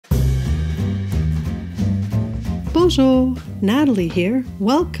Bonjour, Natalie here.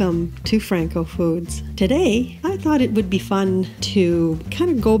 Welcome to FrancoFoods. Today, I thought it would be fun to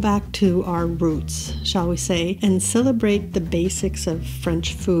kind of go back to our roots, shall we say, and celebrate the basics of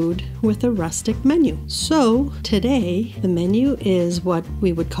French food with a rustic menu. So today, the menu is what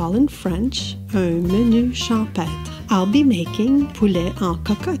we would call in French un menu champêtre. I'll be making poulet en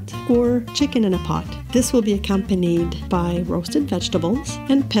cocotte, or chicken in a pot. This will be accompanied by roasted vegetables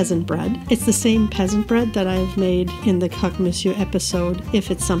and peasant bread. It's the same peasant bread that I've made in the Coq Monsieur episode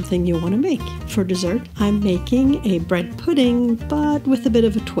if it's something you want to make. For dessert, I'm making a bread pudding, but with a bit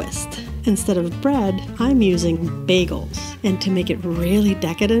of a twist. Instead of bread, I'm using bagels. And to make it really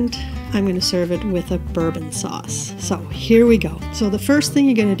decadent, I'm going to serve it with a bourbon sauce. So here we go. So the first thing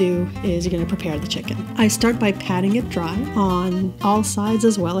you're going to do is you're going to prepare the chicken. I start by patting it dry on all sides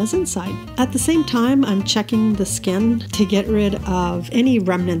as well as inside. At the same time, I'm checking the skin to get rid of any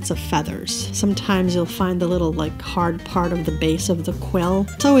remnants of feathers. Sometimes you'll find the little hard part of the base of the quill.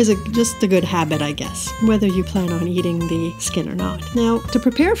 It's always just a good habit, I guess, whether you plan on eating the skin or not. Now, to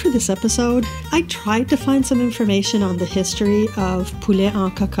prepare for this episode, I tried to find some information on the history of poulet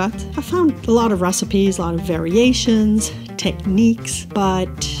en cocotte. I found a lot of recipes, a lot of variations, techniques, but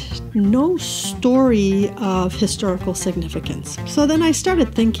no story of historical significance. So then I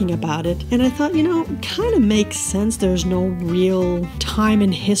started thinking about it, and I thought, it kind of makes sense. There's no real time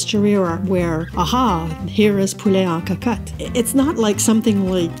in history or where, here is poulet en cocotte. It's not like something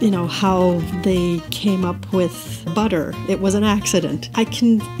like, how they came up with butter. It was an accident. I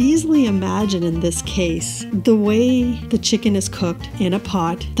can easily imagine in this case, the way the chicken is cooked in a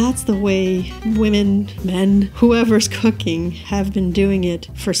pot, that's the way women, men, whoever's cooking have been doing it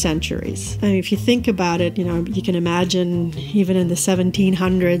for centuries. I mean, if you think about it, you can imagine even in the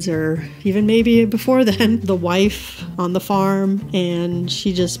 1700s or even maybe before then, the wife on the farm, and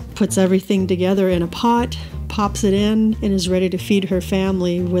she just puts everything together in a pot, pops it in, and is ready to feed her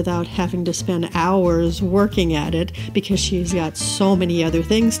family without having to spend hours working at it because she's got so many other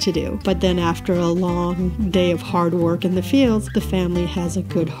things to do. But then after a long day of hard work in the fields, the family has a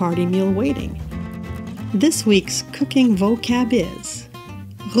good hearty meal waiting. This week's cooking vocab is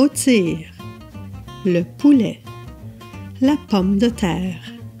rôtir, le poulet, la pomme de terre,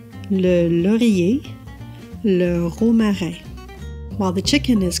 le laurier, le romarin. While the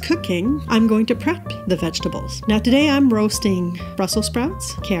chicken is cooking, I'm going to prep the vegetables. Now today I'm roasting Brussels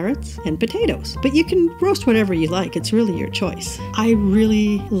sprouts, carrots, and potatoes. But you can roast whatever you like. It's really your choice. I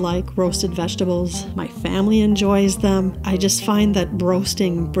really like roasted vegetables. My family enjoys them. I just find that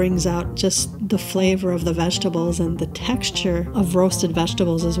roasting brings out just the flavor of the vegetables and the texture of roasted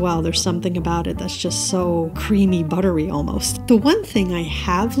vegetables as well. There's something about it that's just so creamy, buttery almost. The one thing I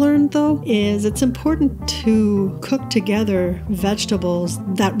have learned though is it's important to cook together vegetables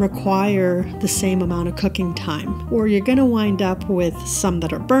that require the same amount of cooking time, or you're going to wind up with some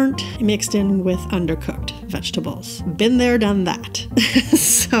that are burnt mixed in with undercooked vegetables. Been there, done that.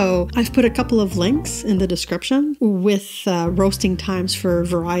 So I've put a couple of links in the description with roasting times for a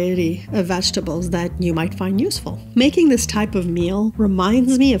variety of vegetables that you might find useful. Making this type of meal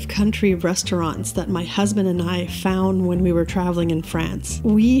reminds me of country restaurants that my husband and I found when we were traveling in France.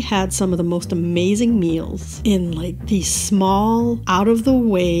 We had some of the most amazing meals in these small,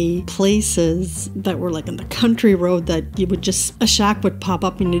 out-of-the-way places that were in the country road that you would just, a shack would pop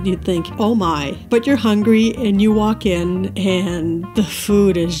up and you'd think, oh my, but you're hungry and you walk in and the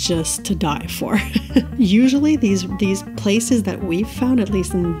food is just to die for. Usually these places that we've found, at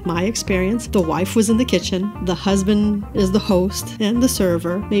least in my experience, the wife was in the kitchen, the husband is the host and the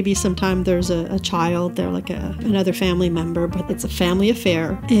server. Maybe sometime there's a child there, another family member, but it's a family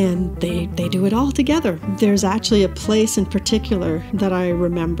affair and they do it all together. There's actually a place in particular that I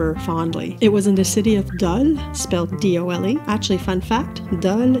remember fondly. It was in the city of Dole, spelled D-O-L-E. Actually, fun fact,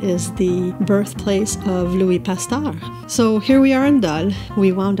 Dole is the birthplace of Louis Pasteur. So here we are in Dole.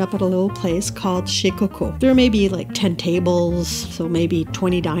 We wound up at a little place called Chez Cocotte. There may be 10 tables, so maybe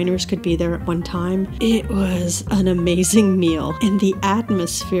 20 diners could be there at one time. It was an amazing meal, and the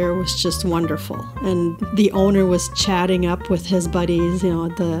atmosphere was just wonderful. And the owner was chatting up with his buddies,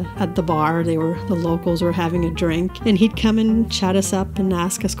 at the bar. The locals were having a drink, and he'd come and chat us up and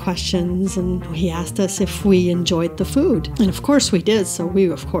ask us questions, and he asked us if we enjoyed the food. And of course we did, so we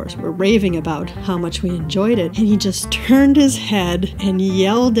of course were raving about how much we enjoyed it. And he just turned his head and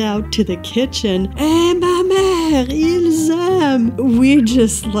yelled out to the kitchen, "Eh ma mère, ils aiment!" We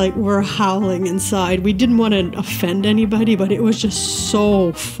just were howling inside. We didn't want to offend anybody, but it was just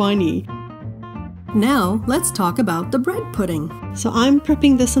so funny. Now let's talk about the bread pudding. So I'm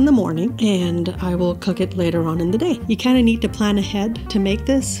prepping this in the morning and I will cook it later on in the day. You kind of need to plan ahead to make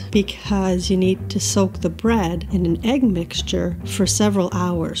this because you need to soak the bread in an egg mixture for several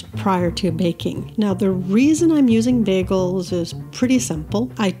hours prior to baking. Now, the reason I'm using bagels is pretty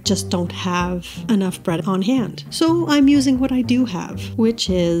simple. I just don't have enough bread on hand. So I'm using what I do have, which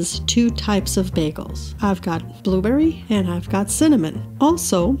is 2 types of bagels. I've got blueberry and I've got cinnamon.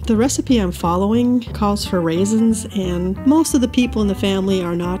 Also, the recipe I'm following calls for raisins, and most of the people in the family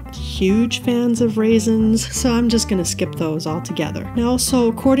are not huge fans of raisins, so I'm just going to skip those altogether. Now, so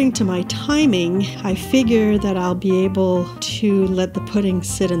according to my timing, I figure that I'll be able to let the pudding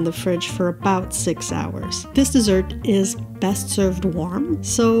sit in the fridge for about 6 hours. This dessert is best served warm,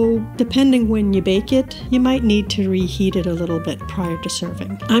 so depending when you bake it, you might need to reheat it a little bit prior to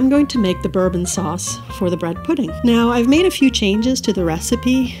serving. I'm going to make the bourbon sauce for the bread pudding. Now, I've made a few changes to the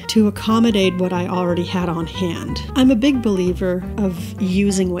recipe to accommodate what I already had on hand. I'm a big believer of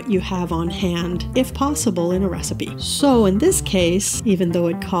using what you have on hand, if possible, in a recipe. So in this case, even though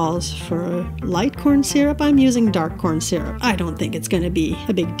it calls for light corn syrup, I'm using dark corn syrup. I don't think it's going to be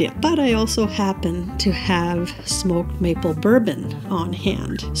a big deal, but I also happen to have smoked maple bourbon on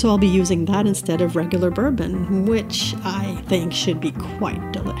hand. So I'll be using that instead of regular bourbon, which I think should be quite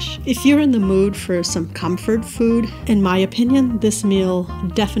delish. If you're in the mood for some comfort food, in my opinion, this meal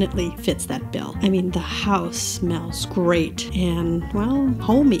definitely fits that bill. I mean, the house smells great and, well,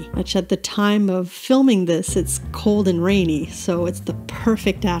 homey. Which at the time of filming this, it's cold and rainy, so it's the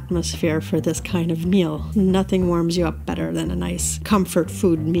perfect atmosphere for this kind of meal. Nothing warms you up better than a nice comfort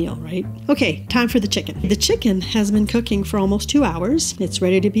food meal, right? Okay, time for the chicken. The chicken has been cooking for almost 2 hours. It's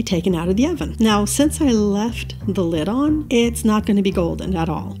ready to be taken out of the oven. Now, since I left the lid on, it's not going to be golden at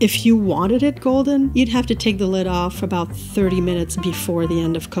all. If you wanted it golden, you'd have to take the lid off about 30 minutes before the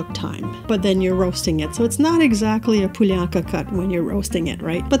end of cook time. But then you're roasting it, so it's not exactly a poulet en cocotte when you're roasting it,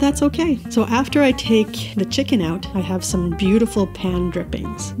 right? But that's okay. So after I take the chicken out, I have some beautiful pan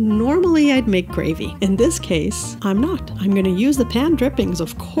drippings. Normally, I'd make gravy. In this case, I'm not. I'm going to use the pan drippings,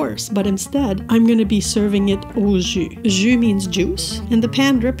 of course, but instead, I'm going to be serving it au jus. Jus means juice, and the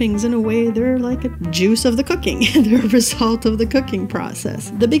pan drippings, in a way, they're like a juice of the cooking. They're a result of the cooking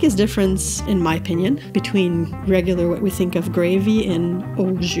process. The biggest difference, in my opinion, between regular what we think of gravy and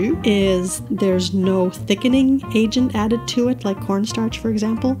au jus is there's no thickening agent added to it, like cornstarch, for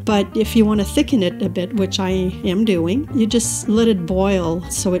example. But if you want to thicken it a bit, which I am doing, you just let it boil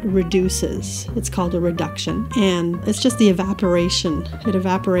so it reduces. It's called a reduction, and it's just the evaporation. It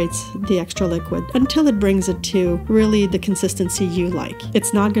evaporates the extra liquid until it brings it to really the consistency you like.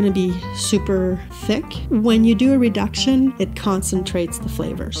 It's not going to be super thick. When you do a reduction, it concentrates the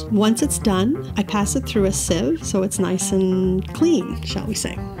flavors. Once it's done, I pass it through a sieve so it's nice and clean, shall we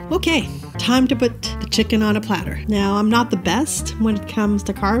say. Okay, time to put the chicken on a platter. Now, I'm not the best when it comes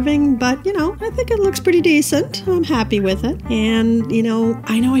to carving, but you know, I think it looks pretty decent. I'm happy with it. And you know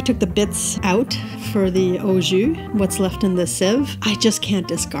I took the bits out for the au jus, what's left in the sieve. I just can't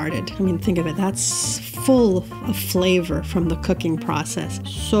discard it. I mean, think of it, that's full of flavor from the cooking process.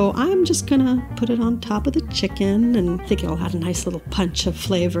 So I'm just gonna put it on top of the chicken and I think it'll add a nice little punch of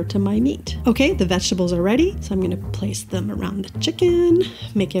flavor to my meat. Okay, the vegetables are ready, so I'm gonna place them around the chicken,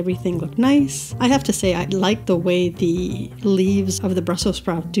 make everything look nice. I have to say, I like the way the leaves of the Brussels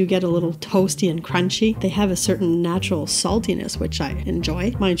sprout do get a little toasty and crunchy. They have a certain natural saltiness, which I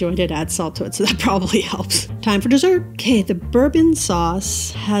enjoy. Mind you, I did add salt to it, so that probably helps. Time for dessert. Okay, the bourbon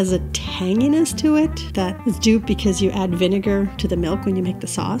sauce has a tanginess to it that is due because you add vinegar to the milk when you make the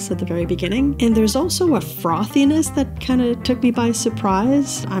sauce at the very beginning. And there's also a frothiness that kind of took me by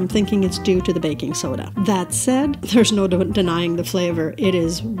surprise. I'm thinking it's due to the baking soda. That said, there's no denying the flavor. It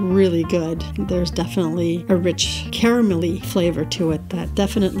is really good. There's definitely a rich caramelly flavor to it that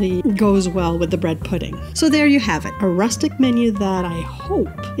definitely goes well with the bread pudding. So there you have it. A rustic menu that I hope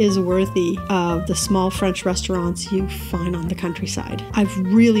is worthy of the small French restaurants you find on the countryside. I've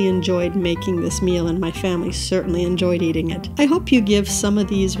really enjoyed making this meal and my family certainly enjoyed eating it. I hope you give some of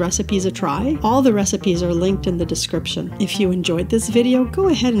these recipes a try. All the recipes are linked in the description. If you enjoyed this video, go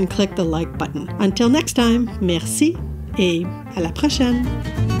ahead and click the like button. Until next time, merci et à la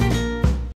prochaine!